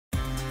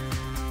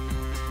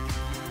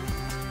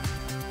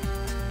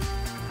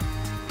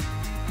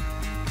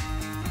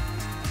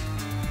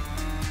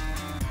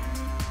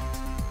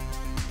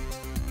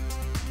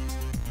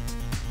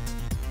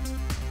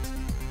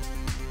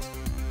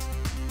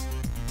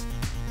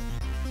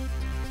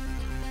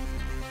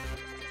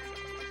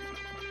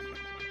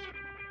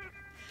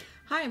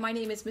Hi, my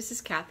name is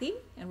Mrs. Kathy,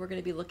 and we're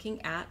going to be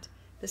looking at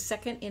the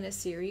second in a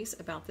series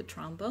about the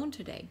trombone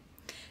today.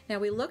 Now,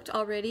 we looked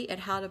already at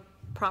how to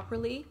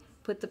properly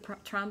put the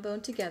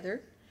trombone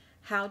together,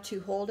 how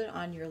to hold it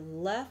on your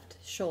left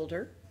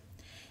shoulder,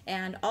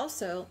 and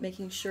also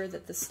making sure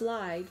that the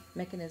slide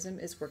mechanism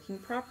is working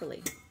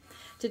properly.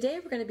 Today,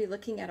 we're going to be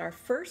looking at our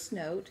first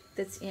note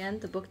that's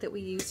in the book that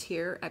we use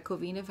here at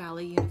Covina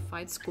Valley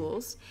Unified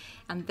Schools.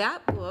 And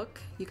that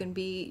book, you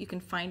can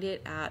find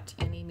it at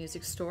any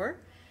music store.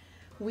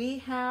 We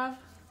have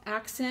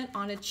accent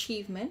on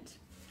achievement.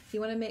 You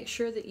want to make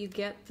sure that you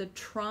get the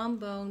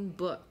trombone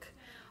book.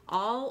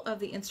 All of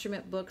the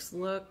instrument books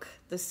look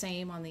the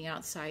same on the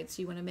outside,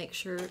 so you want to make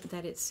sure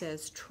that it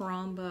says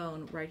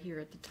trombone right here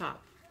at the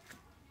top.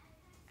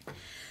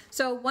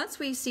 So once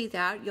we see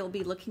that, you'll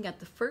be looking at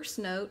the first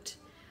note.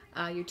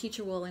 Your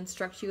teacher will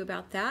instruct you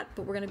about that,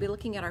 but we're going to be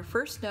looking at our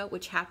first note,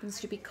 which happens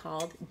to be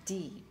called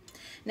D.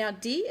 Now,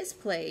 D is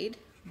played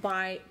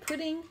by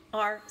putting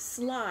our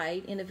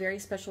slide in a very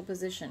special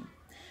position.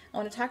 I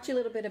want to talk to you a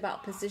little bit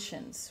about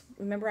positions.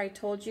 Remember, I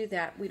told you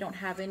that we don't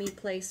have any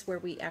place where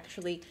we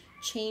actually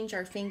change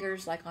our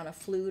fingers like on a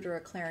flute or a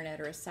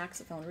clarinet or a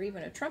saxophone or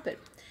even a trumpet.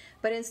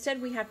 But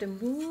instead, we have to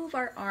move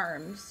our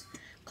arms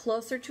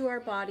closer to our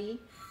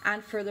body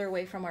and further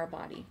away from our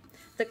body.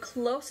 The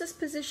closest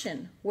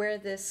position where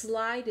the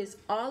slide is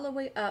all the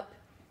way up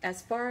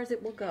as far as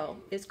it will go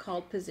is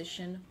called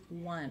position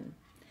 1.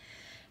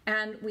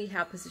 And we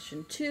have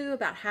position 2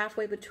 about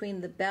halfway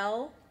between the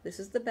bell, this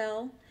is the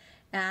bell,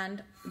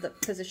 and the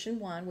position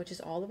 1, which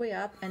is all the way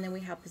up. And then we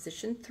have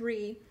position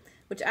 3,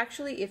 which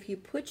actually, if you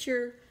put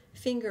your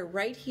finger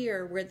right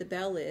here where the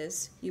bell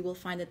is, you will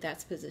find that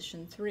that's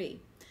position 3.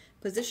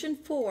 Position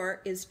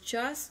 4 is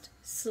just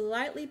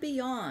slightly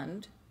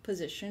beyond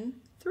position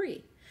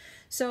 3.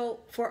 So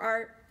for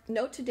our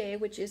note today,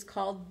 which is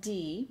called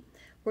D,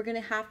 we're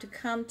going to have to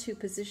come to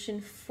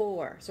position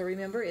 4. So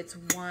remember, it's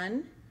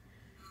 1,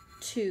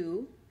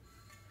 2,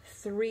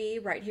 3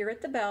 right here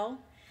at the bell,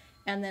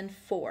 and then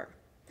 4.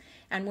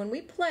 And when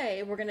we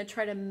play, we're going to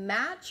try to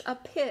match a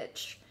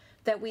pitch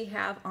that we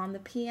have on the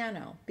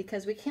piano,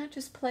 because we can't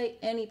just play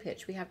any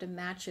pitch. We have to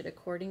match it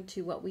according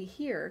to what we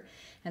hear,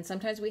 and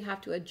sometimes we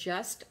have to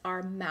adjust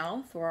our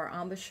mouth or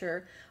our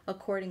embouchure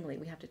accordingly.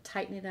 We have to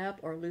tighten it up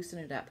or loosen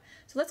it up.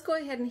 So let's go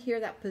ahead and hear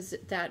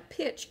that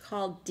pitch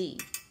called D.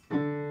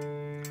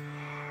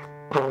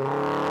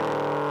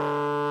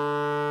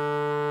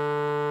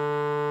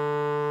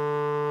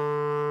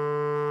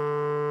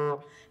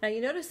 Now you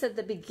notice at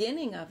the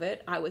beginning of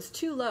it, I was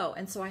too low,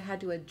 and so I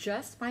had to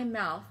adjust my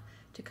mouth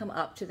to come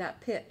up to that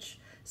pitch.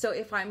 So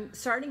if I'm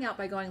starting out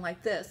by going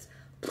like this,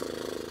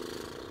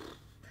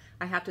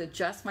 I have to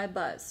adjust my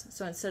buzz.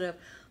 So instead of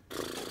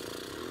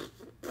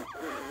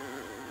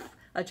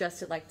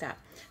adjust it like that.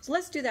 So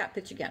let's do that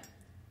pitch again.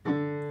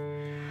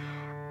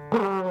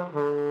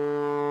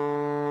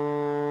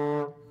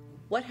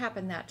 What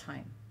happened that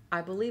time?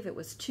 I believe it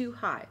was too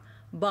high.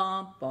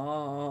 Bum,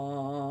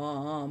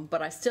 bum,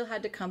 but I still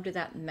had to come to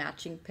that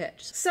matching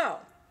pitch. So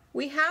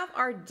we have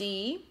our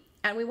D,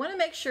 and we want to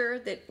make sure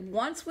that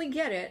once we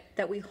get it,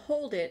 that we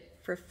hold it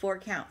for 4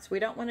 counts. We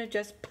don't want to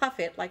just puff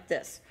it like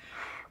this.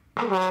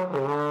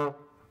 But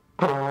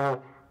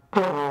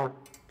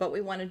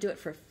we want to do it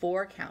for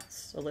 4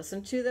 counts. So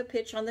listen to the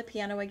pitch on the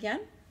piano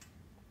again.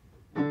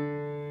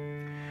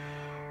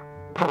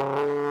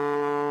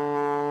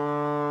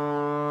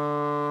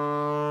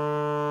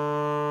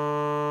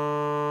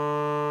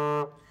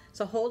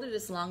 So hold it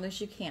as long as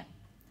you can.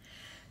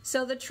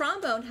 So the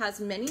trombone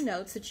has many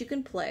notes that you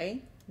can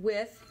play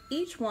with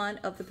each one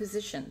of the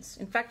positions.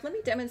 In fact, let me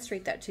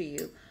demonstrate that to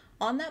you.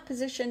 On that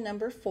position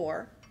number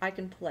 4, I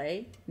can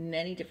play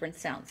many different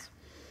sounds.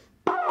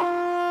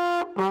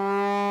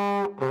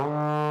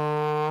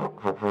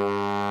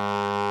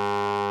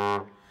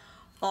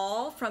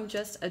 All from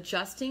just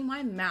adjusting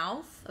my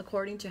mouth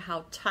according to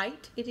how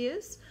tight it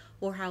is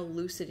or how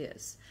loose it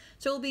is.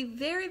 So it will be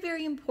very,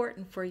 very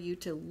important for you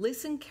to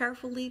listen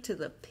carefully to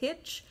the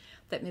pitch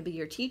that maybe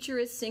your teacher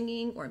is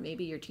singing or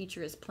maybe your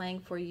teacher is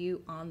playing for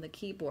you on the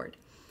keyboard.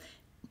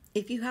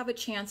 If you have a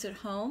chance at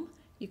home,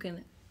 you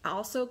can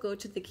also go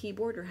to the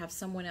keyboard or have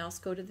someone else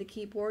go to the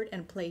keyboard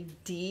and play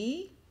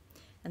D,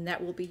 and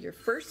that will be your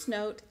first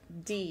note,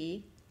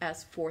 D,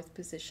 as 4th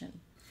position.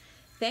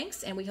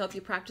 Thanks, and we hope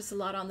you practice a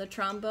lot on the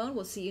trombone.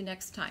 We'll see you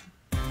next time.